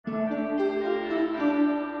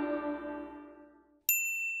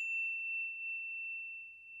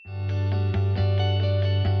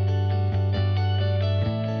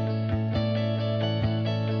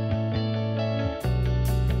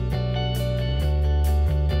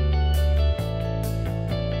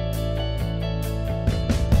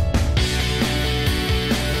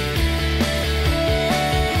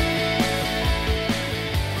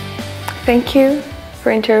Thank you for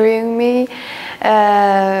interviewing me.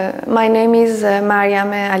 My name is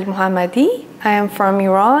Maryam Al-Muhammadi. I am from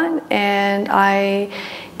Iran and I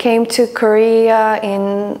came to Korea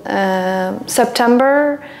in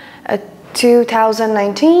September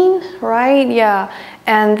 2019, right? Yeah.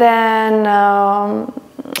 And then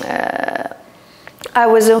I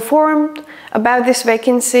was informed about this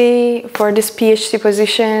vacancy for this PhD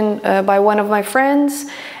position by one of my friends,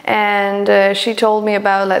 and she told me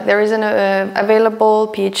about like there is an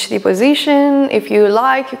available PhD position. If you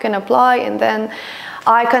like, you can apply. And then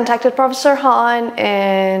I contacted Professor Han,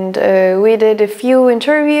 and we did a few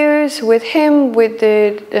interviews with him, with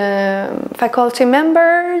the faculty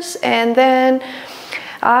members, and then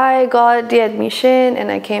I got the admission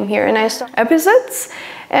and I came here and I started episodes.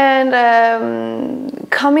 And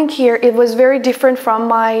coming here, it was very different from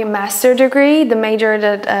my master degree, the major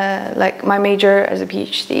that, like my major as a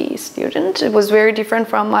PhD student. It was very different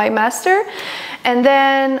from my master. And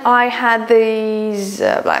then I had these,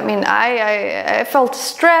 I felt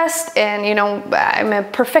stressed, and you know, I'm a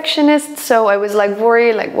perfectionist, so I was like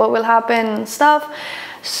worried, like what will happen and stuff.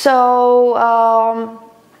 So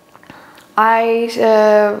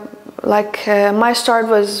my start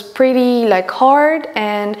was pretty hard,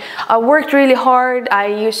 and I worked really hard. I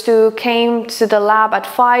used to came to the lab at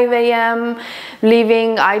 5 a.m.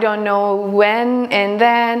 leaving I don't know when, and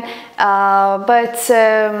then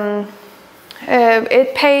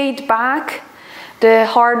it paid back. The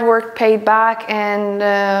hard work paid back, and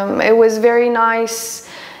it was very nice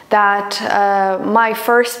that my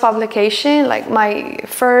first publication, like my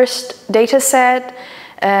first data set,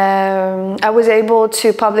 I was able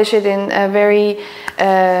to publish it in a very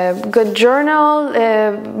good journal,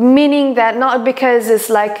 meaning that not because it's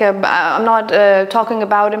like I'm not talking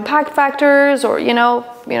about impact factors, or you know,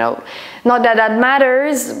 not that that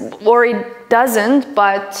matters, or it doesn't,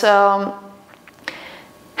 but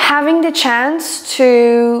having the chance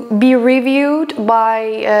to be reviewed by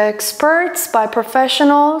experts, by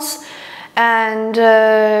professionals, and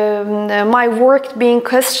my work being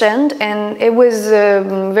questioned, and it was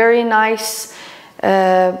very nice.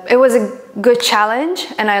 It was a good challenge,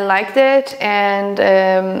 and I liked it. And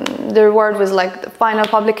the reward was like the final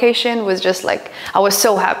publication was just like, I was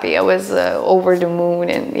so happy. I was over the moon,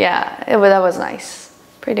 and yeah, that was nice.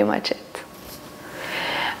 Pretty much it.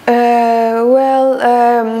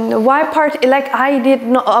 Why part? Like I did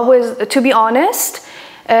not. I was, to be honest,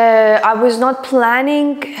 I was not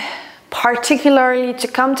planning particularly to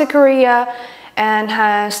come to Korea and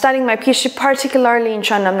studying my PhD particularly in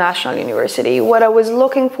Cheonnam National University. What I was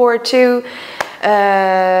looking for to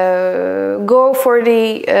go for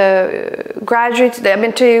the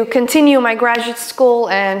to continue my graduate school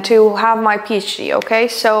and to have my PhD. Okay,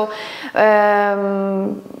 so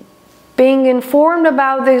being informed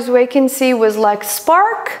about this vacancy was like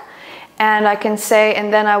spark, and I can say,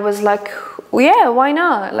 and then I was like, yeah, why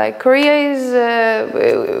not? Like Korea is,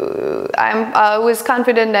 I was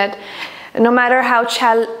confident that no matter how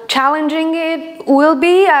challenging it will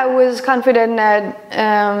be, I was confident that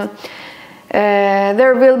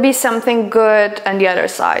there will be something good on the other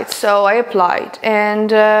side. So I applied,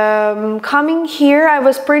 and coming here, I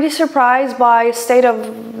was pretty surprised by state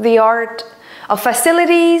of the art of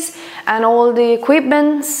facilities and all the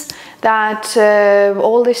equipments that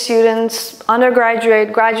all the students,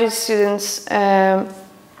 undergraduate, graduate students have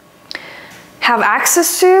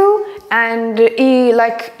access to. And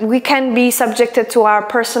like we can be subjected to our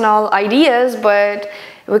personal ideas, but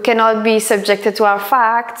we cannot be subjected to our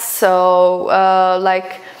facts. So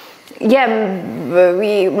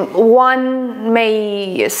one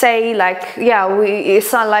may say like, yeah,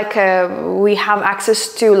 it's not like we have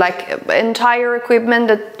access to like entire equipment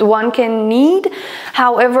that one can need.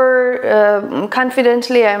 However,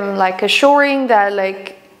 confidently, I'm like assuring that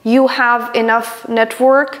like you have enough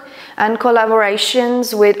network and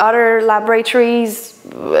collaborations with other laboratories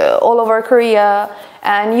all over Korea,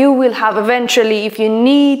 and you will have eventually, if you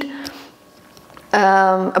need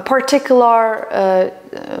a particular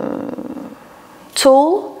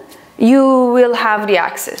tool, you will have the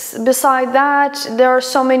access. Beside that, there are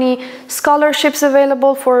so many scholarships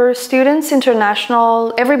available for students,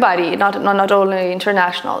 international, everybody, not only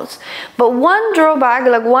internationals. But one drawback,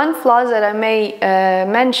 like one flaw that I may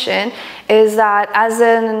mention, is that as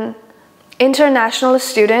an international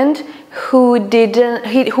student who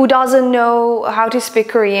doesn't know how to speak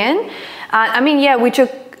Korean, I mean, yeah, we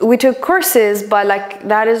took courses, but like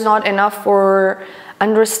that is not enough for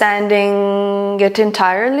understanding it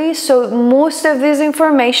entirely. So most of this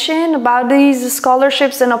information about these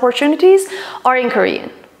scholarships and opportunities are in Korean.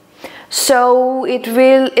 So it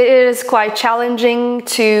is quite challenging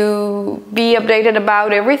to be updated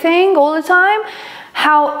about everything all the time.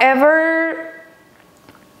 However,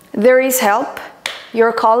 there is help.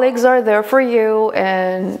 Your colleagues are there for you,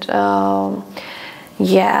 and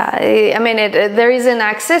yeah, I mean, there is an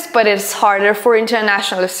access, but it's harder for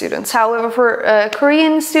international students. However, for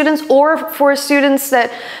Korean students, or for students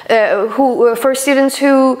that who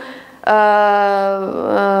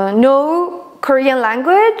know Korean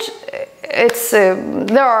language,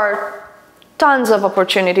 there are tons of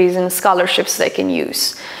opportunities and scholarships they can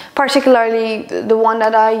use. Particularly the one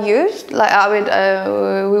that I used, like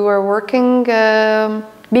we were working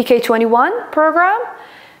BK21 program.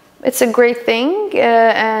 It's a great thing,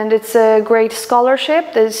 and it's a great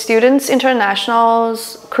scholarship. The students,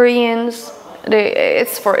 internationals, Koreans,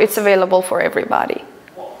 it's available for everybody.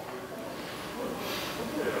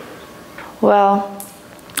 Well,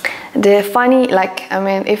 the funny, like, I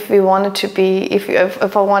mean, if we wanted to be,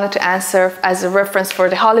 if I wanted to answer as a reference for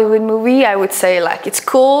the Hollywood movie, I would say, like, it's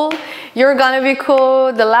cool, you're gonna be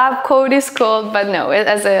cool, the lab coat is cool, but no,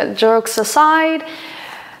 as a jokes aside,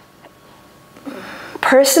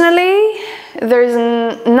 personally, there's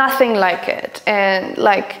nothing like it. And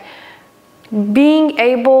like being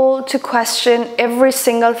able to question every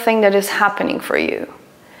single thing that is happening for you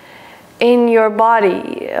in your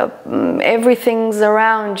body, everything's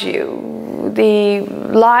around you, the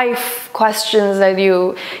life questions that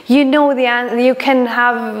you know the answer, you can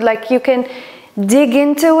have, like, you can dig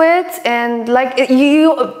into it, and like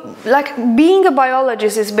being a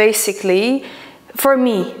biologist is basically, for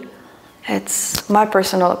me, it's my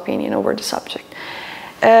personal opinion over the subject,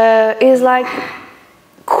 is like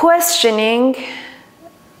questioning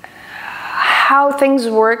how things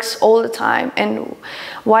works all the time and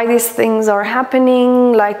why these things are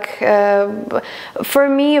happening. Like for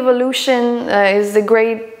me, evolution is a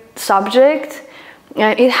great subject,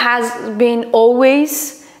 and it has been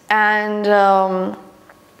always, and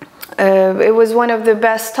it was one of the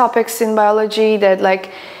best topics in biology that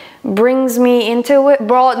like brought me into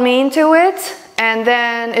it. And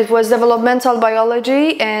then it was developmental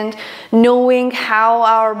biology, and knowing how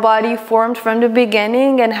our body formed from the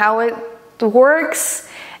beginning and how it works,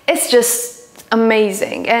 it's just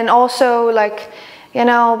amazing. And also, like, you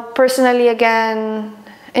know, personally, again,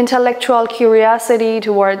 intellectual curiosity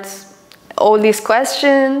towards all these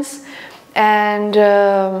questions, and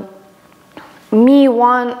me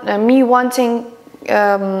wanting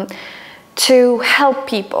to help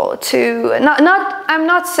people, to I'm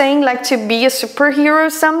not saying like to be a superhero or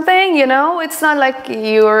something, you know, it's not like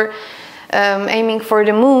you're aiming for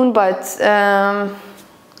the moon, but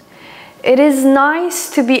it is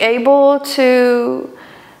nice to be able to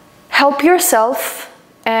help yourself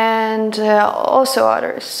and also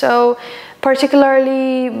others. So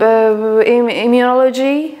particularly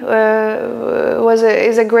immunology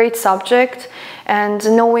is a great subject, and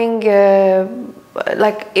knowing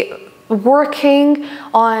working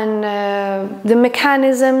on the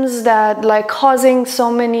mechanisms that like causing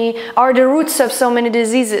are the roots of so many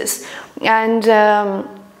diseases, and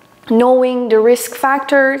knowing the risk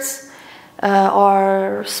factors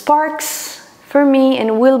are sparks for me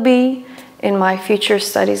and will be in my future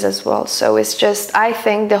studies as well. So it's just, I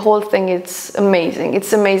think the whole thing, it's amazing.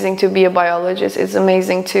 It's amazing to be a biologist. It's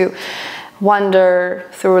amazing to wander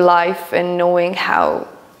through life and knowing how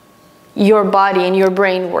your body and your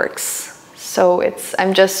brain works. So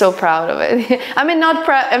I'm just so proud of it. I mean, not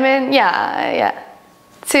proud, I mean, yeah.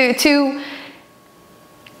 To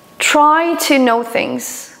try to know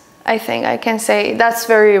things, I think I can say that's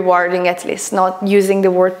very rewarding, at least, not using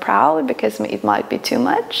the word proud because it might be too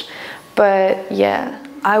much. But yeah,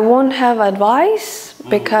 I won't have advice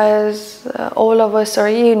because all of us are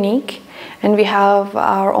unique and we have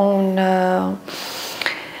our own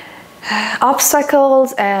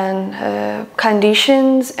obstacles and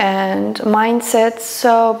conditions and mindsets.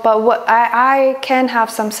 So, but what I can have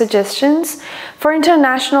some suggestions for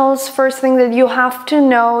internationals. First thing that you have to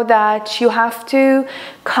know, that you have to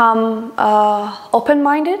come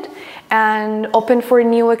open-minded and open for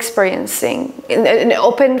new experiencing,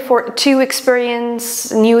 to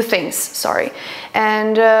experience new things. Sorry,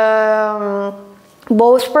 and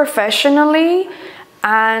both professionally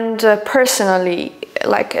and personally,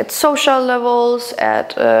 like at social levels,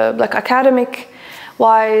 at like academic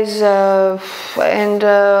wise, and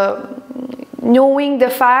knowing the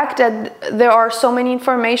fact that there are so many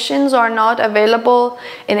informations are not available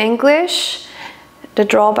in English, the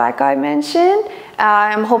drawback I mentioned.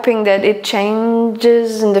 I'm hoping that it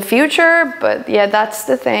changes in the future, but yeah, that's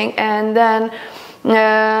the thing. And then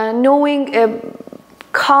knowing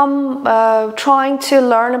come trying to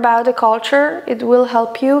learn about the culture. It will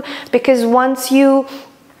help you, because once you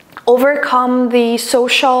overcome the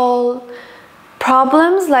social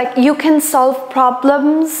problems, like you can solve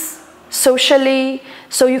problems socially,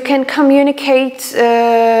 so you can communicate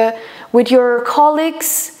with your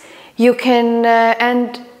colleagues, you can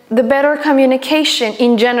and the better communication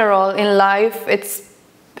in general in life,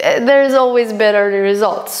 there's always better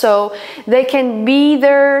results. So they can be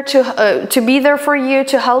there to be there for you,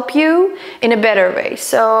 to help you in a better way.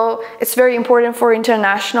 So it's very important for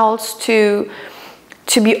internationals to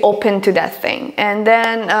be open to that thing. And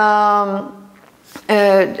then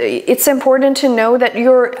it's important to know that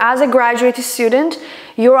as a graduate student,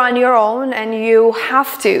 you're on your own, and you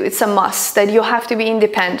have to, it's a must that you have to be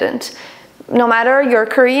independent, no matter you're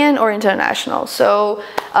Korean or international. So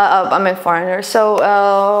I'm a foreigner. So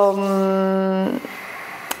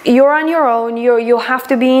you're on your own, you have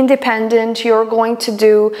to be independent, you're going to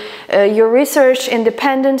do your research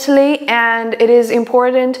independently, and it is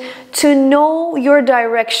important to know your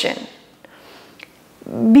direction.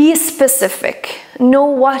 Be specific, know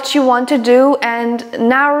what you want to do, and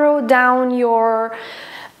narrow down your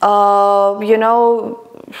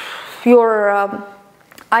your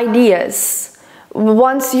ideas.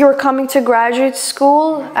 Once you're coming to graduate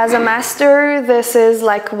school as a master, this is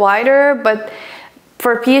like wider, but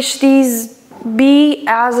for PhDs, be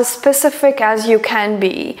as specific as you can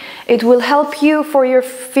be. It will help you for your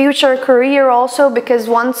future career also, because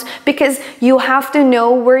you have to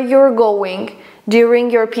know where you're going during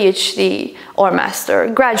your PhD or master,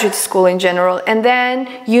 graduate school in general, and then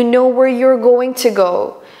you know where you're going to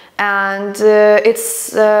go. And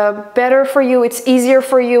it's better for you, it's easier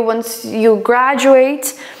for you once you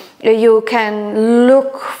graduate. You can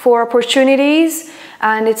look for opportunities,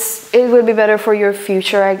 and it will be better for your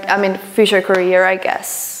future, future career, I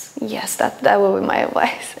guess. Yes, that will be my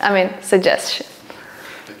advice, suggestion.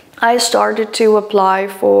 I started to apply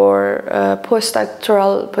for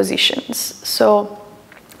postdoctoral positions. So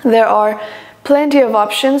there are plenty of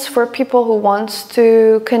options for people who want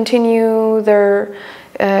to continue their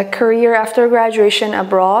career after graduation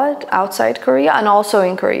abroad, outside Korea, and also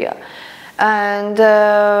in Korea. And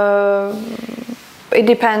it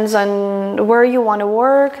depends on where you want to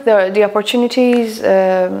work. The opportunities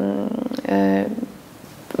vary,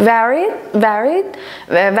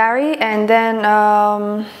 and then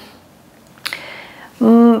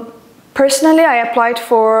personally, I applied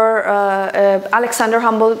for Alexander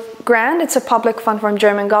Humboldt grant. It's a public fund from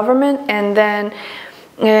German government, and then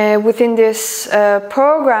within this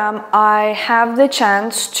program, I have the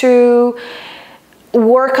chance to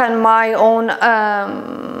work on my own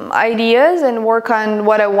ideas and work on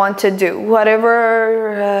what I want to do.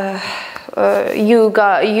 Whatever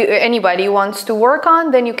anybody wants to work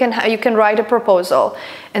on, then you can write a proposal,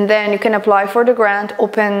 and then you can apply for the grant.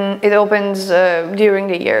 It opens during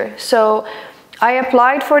the year. So I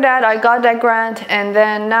applied for that, I got that grant, and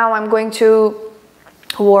then now I'm going to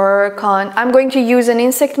I'm going to use an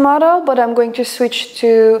insect model, but I'm going to switch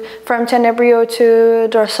from Tenebrio to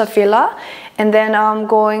Drosophila, and then I'm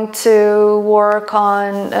going to work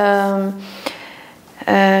on a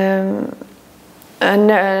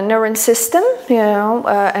neuron system,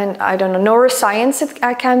 and I don't know, neuroscience.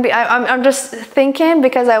 It can be. I'm just thinking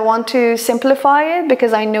because I want to simplify it,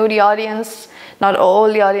 because I know the audience, not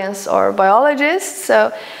all the audience are biologists.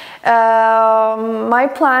 So my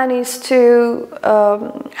plan is to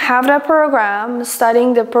have that program,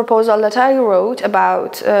 studying the proposal that I wrote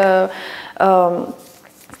about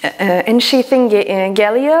enshielding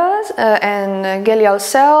gallias and gallial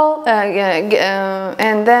cell,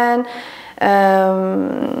 and then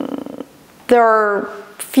there are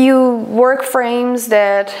few work frames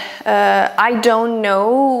that I don't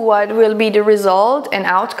know what will be the result and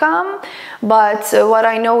outcome, but what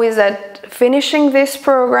I know is that finishing this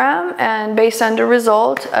program, and based on the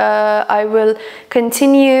result, I will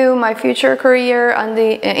continue my future career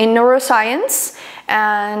in neuroscience,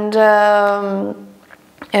 and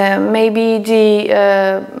maybe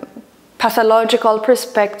the pathological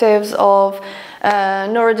perspectives of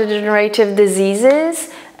neurodegenerative diseases,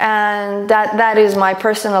 and that is my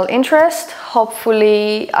personal interest.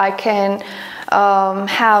 Hopefully I can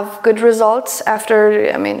have good results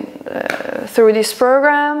after, through this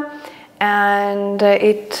program, and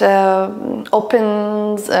it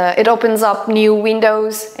opens up new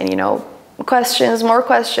windows and more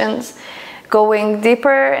questions, going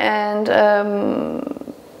deeper, and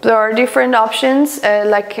there are different options.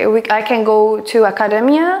 I can go to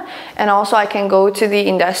academia, and also I can go to the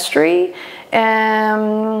industry.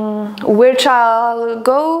 Which I'll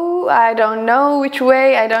go, I don't know which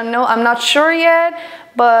way, I don't know, I'm not sure yet,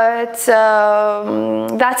 but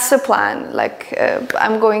that's the plan. Like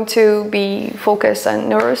I'm going to be focused on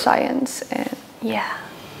neuroscience, and yeah.